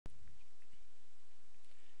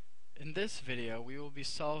In this video, we will be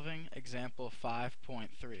solving example 5.3.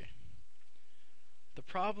 The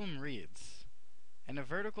problem reads, in a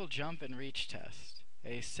vertical jump and reach test,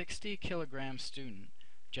 a 60 kilogram student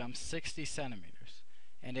jumps 60 centimeters,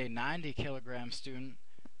 and a 90 kilogram student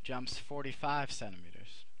jumps 45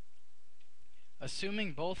 centimeters.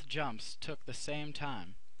 Assuming both jumps took the same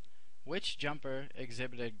time, which jumper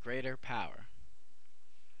exhibited greater power?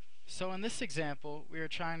 So in this example, we are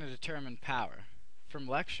trying to determine power. From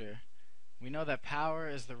lecture, we know that power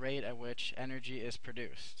is the rate at which energy is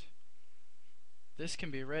produced. This can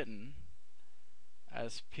be written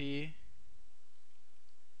as P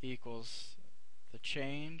equals the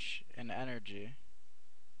change in energy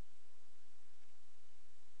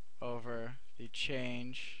over the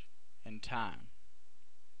change in time.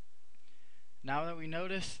 Now that we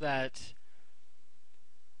notice that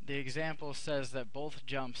the example says that both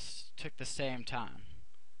jumps took the same time,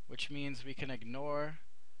 which means we can ignore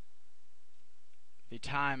the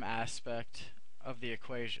time aspect of the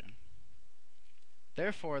equation.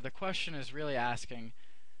 Therefore, the question is really asking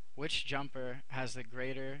which jumper has the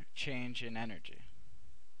greater change in energy.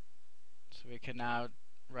 So we can now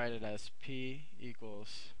write it as P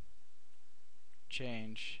equals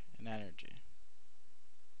change in energy.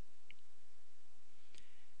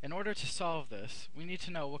 In order to solve this, we need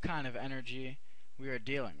to know what kind of energy we are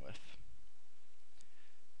dealing with.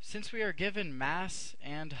 Since we are given mass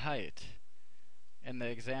and height in the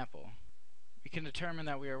example, we can determine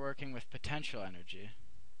that we are working with potential energy,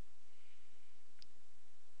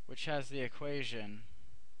 which has the equation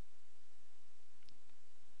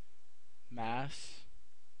mass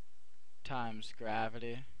times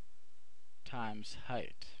gravity times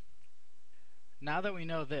height. Now that we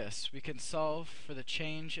know this, we can solve for the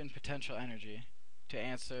change in potential energy to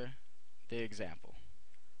answer the example.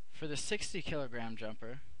 For the 60 kilogram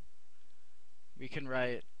jumper, we can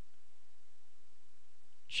write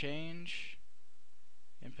change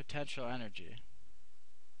in potential energy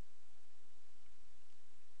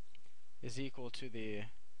is equal to the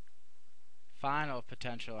final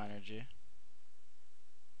potential energy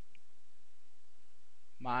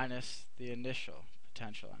minus the initial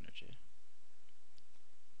potential energy.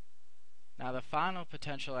 Now the final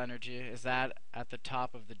potential energy is that at the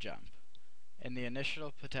top of the jump, and the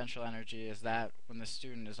initial potential energy is that when the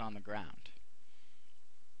student is on the ground.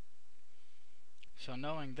 So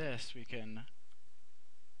knowing this, we can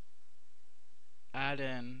add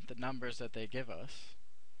in the numbers that they give us,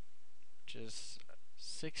 which is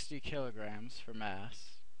 60 kilograms for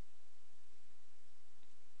mass,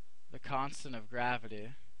 the constant of gravity,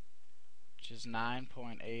 which is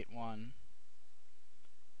 9.81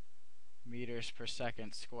 meters per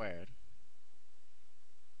second squared,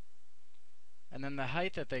 and then the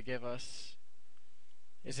height that they give us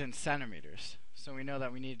is in centimeters, so we know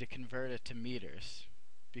that we need to convert it to meters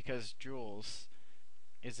because joules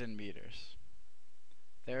is in meters.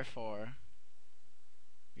 Therefore,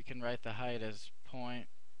 we can write the height as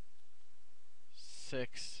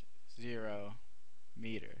 0.60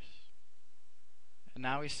 meters. And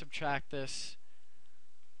now we subtract this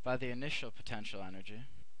by the initial potential energy,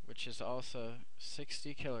 which is also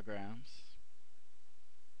 60 kilograms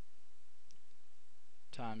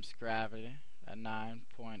times gravity at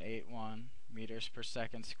 9.81 meters per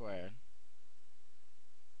second squared.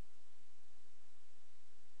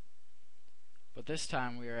 But this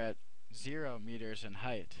time we are at 0 meters in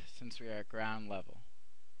height since we are at ground level.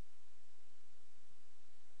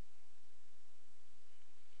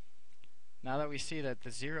 Now that we see that the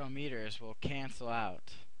 0 meters will cancel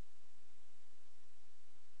out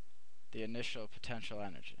the initial potential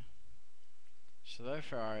energy. So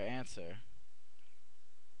therefore our answer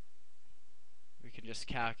we can just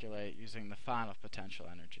calculate using the final potential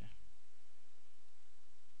energy.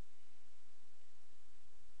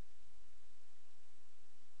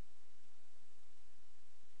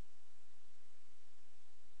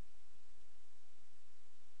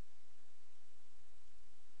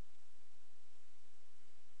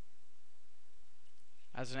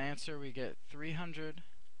 As an answer, we get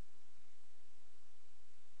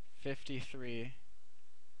 353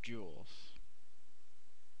 joules.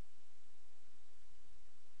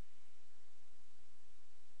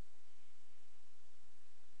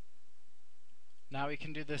 Now we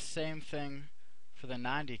can do the same thing for the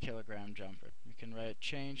 90 kilogram jumper. We can write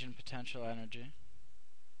change in potential energy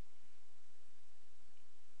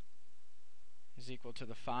is equal to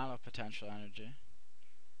the final potential energy,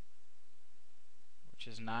 which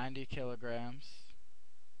is 90 kilograms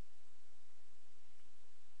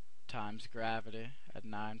times gravity at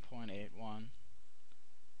 9.81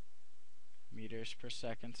 meters per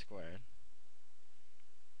second squared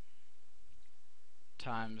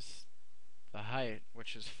times the height,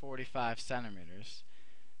 which is 45 centimeters,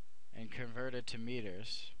 and converted to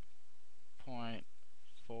meters,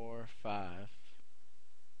 0.45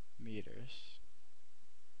 meters,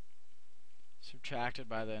 subtracted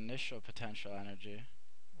by the initial potential energy,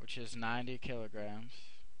 which is 90 kilograms,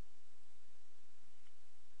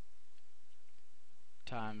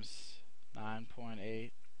 times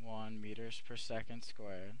 9.81 meters per second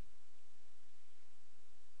squared,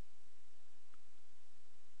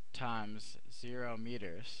 times 0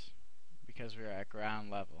 meters, because we are at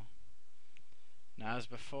ground level. Now, as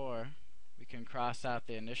before, we can cross out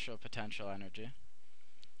the initial potential energy,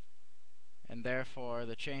 and therefore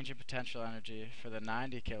the change in potential energy for the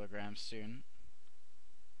 90 kilogram student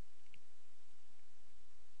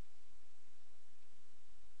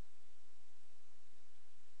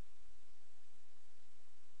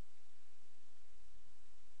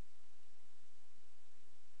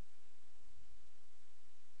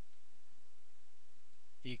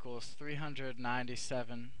equals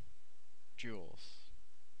 397 joules.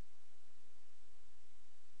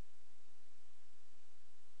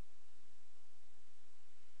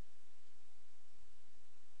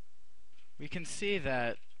 We can see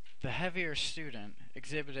that the heavier student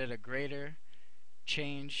exhibited a greater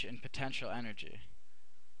change in potential energy,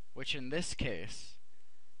 which in this case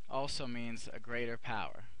also means a greater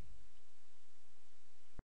power.